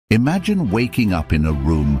Imagine waking up in a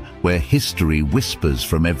room where history whispers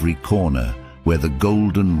from every corner, where the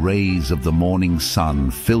golden rays of the morning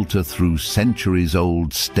sun filter through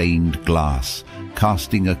centuries-old stained glass,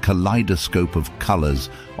 casting a kaleidoscope of colors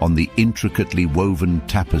on the intricately woven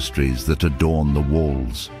tapestries that adorn the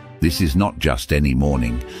walls. This is not just any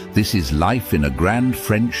morning. This is life in a grand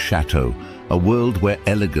French chateau, a world where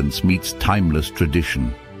elegance meets timeless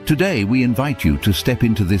tradition. Today, we invite you to step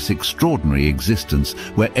into this extraordinary existence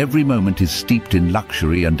where every moment is steeped in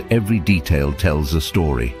luxury and every detail tells a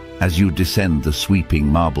story. As you descend the sweeping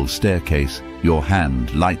marble staircase, your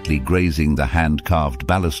hand lightly grazing the hand-carved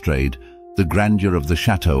balustrade, the grandeur of the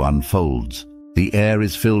chateau unfolds. The air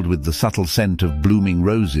is filled with the subtle scent of blooming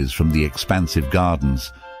roses from the expansive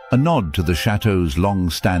gardens, a nod to the chateau's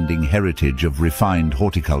long-standing heritage of refined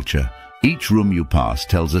horticulture. Each room you pass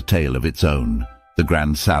tells a tale of its own. The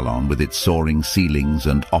grand salon, with its soaring ceilings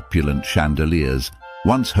and opulent chandeliers,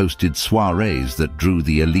 once hosted soirees that drew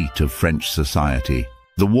the elite of French society.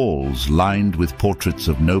 The walls, lined with portraits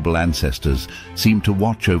of noble ancestors, seem to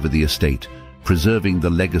watch over the estate, preserving the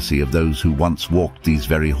legacy of those who once walked these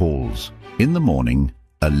very halls. In the morning,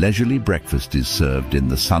 a leisurely breakfast is served in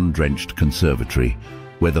the sun-drenched conservatory,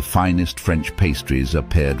 where the finest French pastries are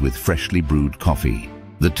paired with freshly brewed coffee.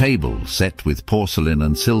 The table, set with porcelain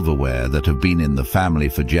and silverware that have been in the family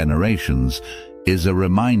for generations, is a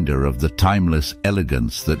reminder of the timeless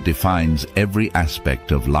elegance that defines every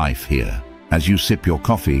aspect of life here. As you sip your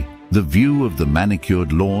coffee, the view of the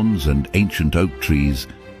manicured lawns and ancient oak trees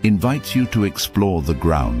invites you to explore the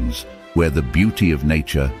grounds, where the beauty of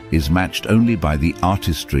nature is matched only by the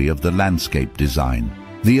artistry of the landscape design.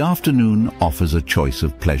 The afternoon offers a choice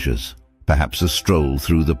of pleasures. Perhaps a stroll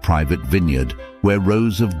through the private vineyard, where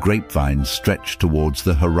rows of grapevines stretch towards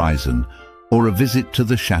the horizon, or a visit to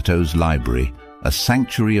the chateau's library, a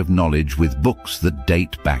sanctuary of knowledge with books that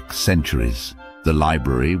date back centuries. The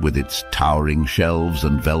library, with its towering shelves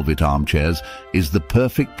and velvet armchairs, is the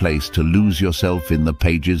perfect place to lose yourself in the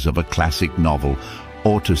pages of a classic novel,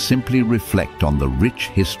 or to simply reflect on the rich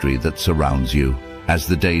history that surrounds you. As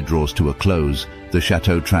the day draws to a close, the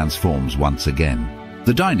chateau transforms once again.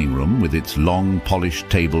 The dining room, with its long polished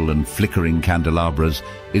table and flickering candelabras,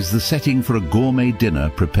 is the setting for a gourmet dinner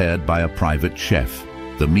prepared by a private chef.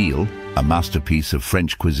 The meal, a masterpiece of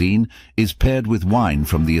French cuisine, is paired with wine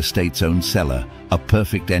from the estate's own cellar, a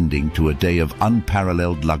perfect ending to a day of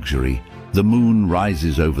unparalleled luxury. The moon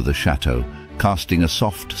rises over the chateau, casting a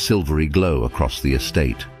soft silvery glow across the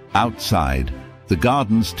estate. Outside, the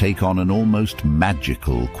gardens take on an almost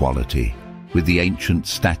magical quality, with the ancient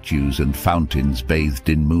statues and fountains bathed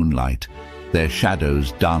in moonlight, their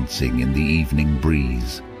shadows dancing in the evening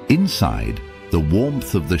breeze. Inside, the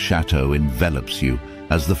warmth of the chateau envelops you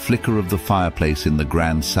as the flicker of the fireplace in the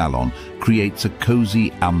grand salon creates a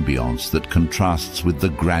cozy ambience that contrasts with the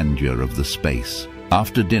grandeur of the space.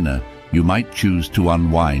 After dinner, you might choose to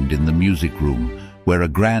unwind in the music room, where a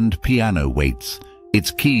grand piano waits, its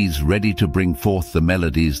keys ready to bring forth the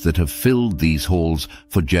melodies that have filled these halls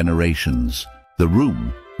for generations. The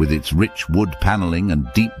room, with its rich wood paneling and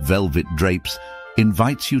deep velvet drapes,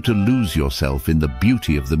 invites you to lose yourself in the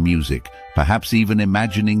beauty of the music, perhaps even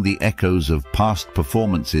imagining the echoes of past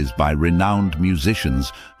performances by renowned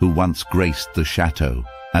musicians who once graced the chateau.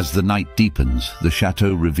 As the night deepens, the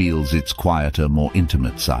chateau reveals its quieter, more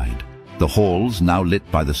intimate side. The halls, now lit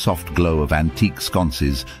by the soft glow of antique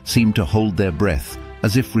sconces, seem to hold their breath,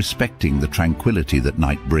 as if respecting the tranquility that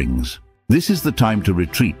night brings. This is the time to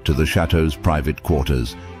retreat to the chateau's private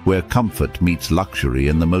quarters, where comfort meets luxury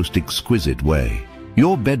in the most exquisite way.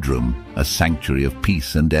 Your bedroom, a sanctuary of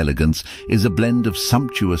peace and elegance, is a blend of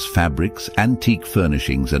sumptuous fabrics, antique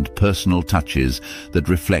furnishings, and personal touches that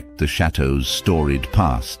reflect the chateau's storied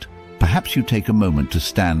past. Perhaps you take a moment to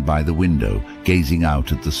stand by the window, gazing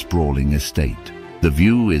out at the sprawling estate. The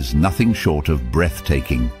view is nothing short of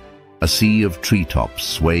breathtaking. A sea of treetops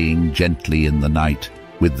swaying gently in the night,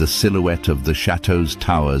 with the silhouette of the chateau's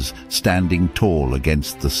towers standing tall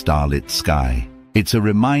against the starlit sky. It's a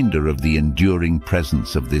reminder of the enduring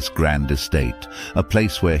presence of this grand estate, a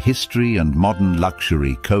place where history and modern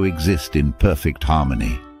luxury coexist in perfect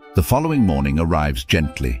harmony. The following morning arrives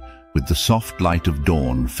gently, with the soft light of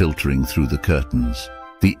dawn filtering through the curtains.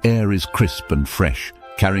 The air is crisp and fresh,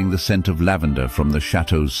 carrying the scent of lavender from the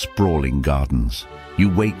chateau's sprawling gardens. You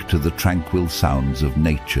wake to the tranquil sounds of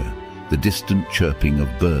nature, the distant chirping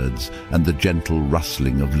of birds and the gentle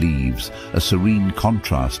rustling of leaves, a serene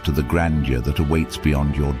contrast to the grandeur that awaits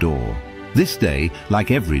beyond your door. This day,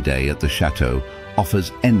 like every day at the chateau,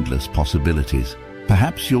 offers endless possibilities.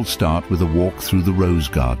 Perhaps you'll start with a walk through the rose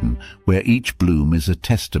garden, where each bloom is a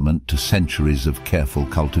testament to centuries of careful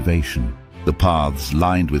cultivation. The paths,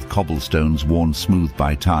 lined with cobblestones worn smooth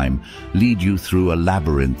by time, lead you through a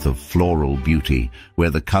labyrinth of floral beauty, where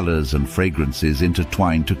the colors and fragrances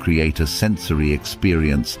intertwine to create a sensory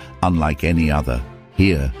experience unlike any other.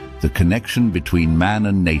 Here, the connection between man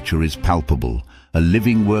and nature is palpable, a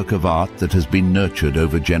living work of art that has been nurtured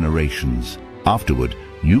over generations. Afterward,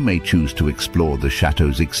 you may choose to explore the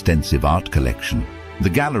Chateau's extensive art collection. The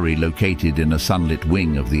gallery, located in a sunlit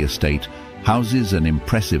wing of the estate, houses an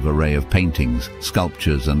impressive array of paintings,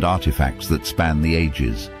 sculptures and artifacts that span the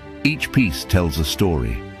ages. Each piece tells a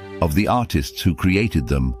story of the artists who created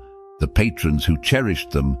them, the patrons who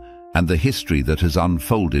cherished them, and the history that has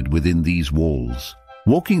unfolded within these walls.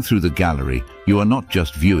 Walking through the gallery, you are not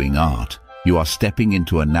just viewing art. You are stepping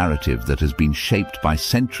into a narrative that has been shaped by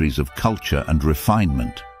centuries of culture and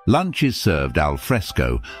refinement. Lunch is served al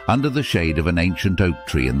fresco under the shade of an ancient oak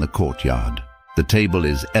tree in the courtyard. The table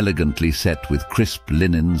is elegantly set with crisp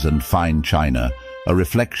linens and fine china, a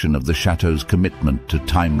reflection of the Chateau's commitment to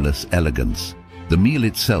timeless elegance. The meal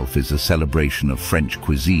itself is a celebration of French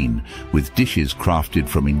cuisine, with dishes crafted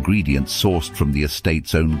from ingredients sourced from the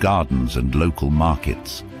estate's own gardens and local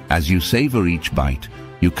markets. As you savor each bite,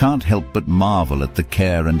 you can't help but marvel at the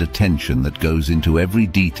care and attention that goes into every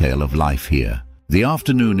detail of life here. The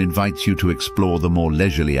afternoon invites you to explore the more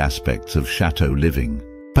leisurely aspects of Chateau living.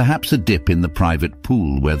 Perhaps a dip in the private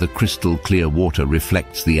pool where the crystal clear water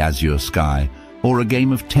reflects the azure sky, or a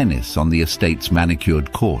game of tennis on the estate's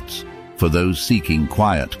manicured courts. For those seeking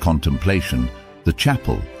quiet contemplation, the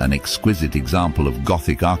chapel, an exquisite example of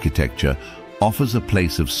Gothic architecture, offers a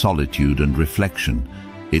place of solitude and reflection,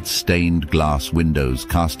 its stained glass windows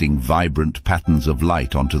casting vibrant patterns of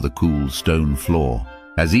light onto the cool stone floor.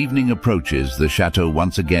 As evening approaches, the Chateau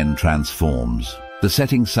once again transforms. The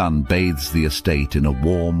setting sun bathes the estate in a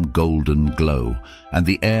warm golden glow, and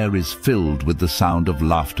the air is filled with the sound of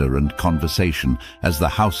laughter and conversation as the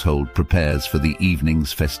household prepares for the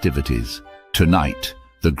evening's festivities. Tonight,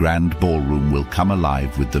 the grand ballroom will come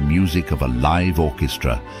alive with the music of a live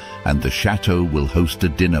orchestra, and the Chateau will host a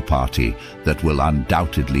dinner party that will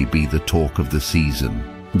undoubtedly be the talk of the season.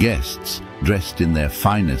 Guests, dressed in their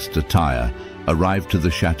finest attire, arrive to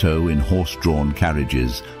the Chateau in horse-drawn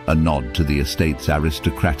carriages, a nod to the estate's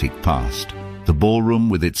aristocratic past. The ballroom,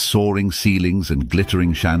 with its soaring ceilings and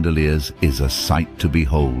glittering chandeliers, is a sight to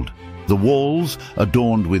behold. The walls,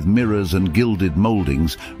 adorned with mirrors and gilded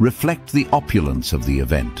moldings, reflect the opulence of the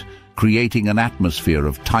event, creating an atmosphere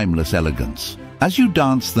of timeless elegance. As you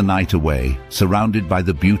dance the night away, surrounded by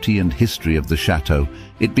the beauty and history of the Chateau,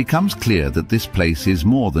 it becomes clear that this place is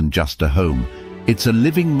more than just a home. It's a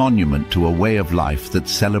living monument to a way of life that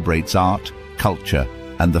celebrates art, culture,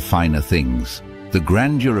 and the finer things. The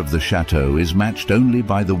grandeur of the Chateau is matched only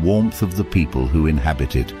by the warmth of the people who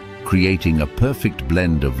inhabit it, creating a perfect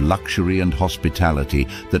blend of luxury and hospitality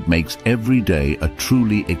that makes every day a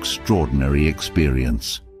truly extraordinary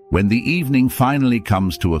experience. When the evening finally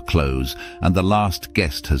comes to a close and the last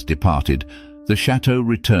guest has departed, the Chateau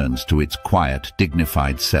returns to its quiet,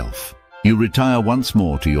 dignified self. You retire once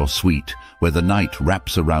more to your suite, where the night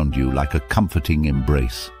wraps around you like a comforting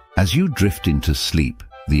embrace. As you drift into sleep,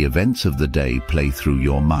 the events of the day play through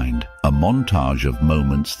your mind, a montage of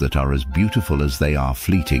moments that are as beautiful as they are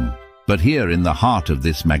fleeting. But here in the heart of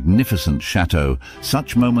this magnificent Chateau,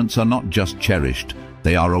 such moments are not just cherished,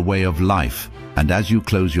 they are a way of life. And as you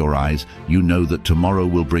close your eyes, you know that tomorrow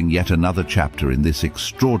will bring yet another chapter in this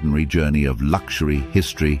extraordinary journey of luxury,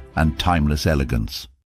 history, and timeless elegance.